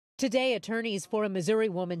Today, attorneys for a Missouri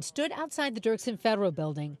woman stood outside the Dirksen Federal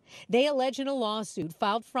Building. They allege in a lawsuit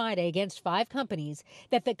filed Friday against 5 companies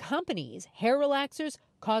that the companies' hair relaxers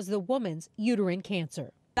caused the woman's uterine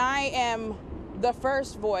cancer. I am the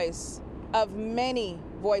first voice of many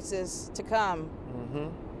voices to come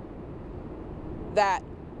that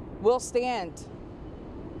will stand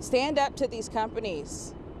up to these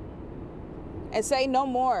companies and say no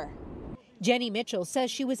more. Jenny Mitchell says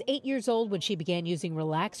she was 8 years old when she began using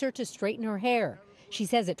relaxer to straighten her hair. She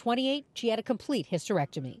says at 28, she had a complete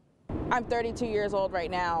hysterectomy. I'm 32 years old right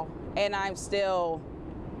now, and I'm still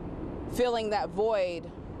feeling that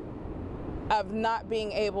void of not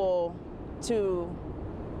being able to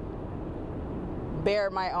bear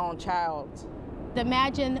my own child.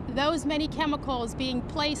 Imagine those many chemicals being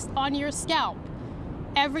placed on your scalp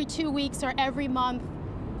every 2 weeks or every month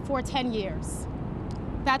for 10 years.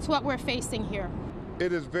 That's what we're facing here.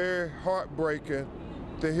 It is very heartbreaking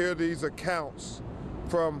to hear these accounts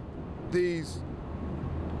from these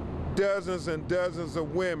dozens and dozens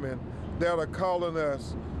of women that are calling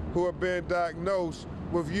us who have been diagnosed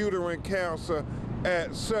with uterine cancer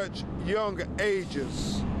at such young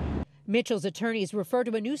ages. Mitchell's attorneys refer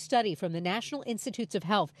to a new study from the National Institutes of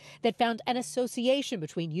Health that found an association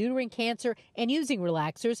between uterine cancer and using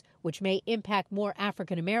relaxers, which may impact more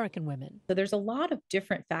African-American women. So there's a lot of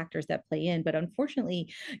different factors that play in, but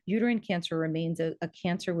unfortunately, uterine cancer remains a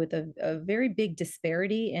cancer with a very big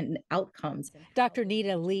disparity in outcomes. Dr.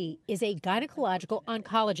 Nita Lee is a gynecological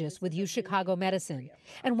oncologist with UChicago Medicine.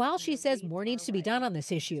 And while she says more needs to be done on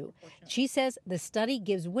this issue, she says the study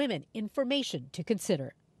gives women information to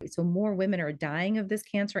consider. So more women are dying of this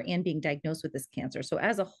cancer and being diagnosed with this cancer. So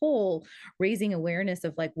as a whole, raising awareness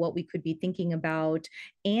of like what we could be thinking about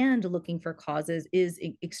and looking for causes is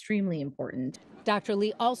extremely important. Dr.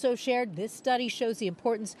 Lee also shared this study shows the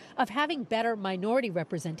importance of having better minority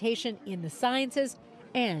representation in the sciences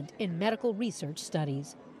and in medical research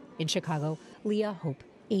studies. In Chicago, Leah Hope,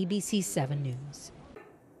 ABC 7 News.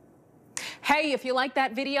 Hey, if you like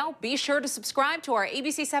that video, be sure to subscribe to our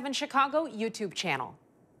ABC 7 Chicago YouTube channel.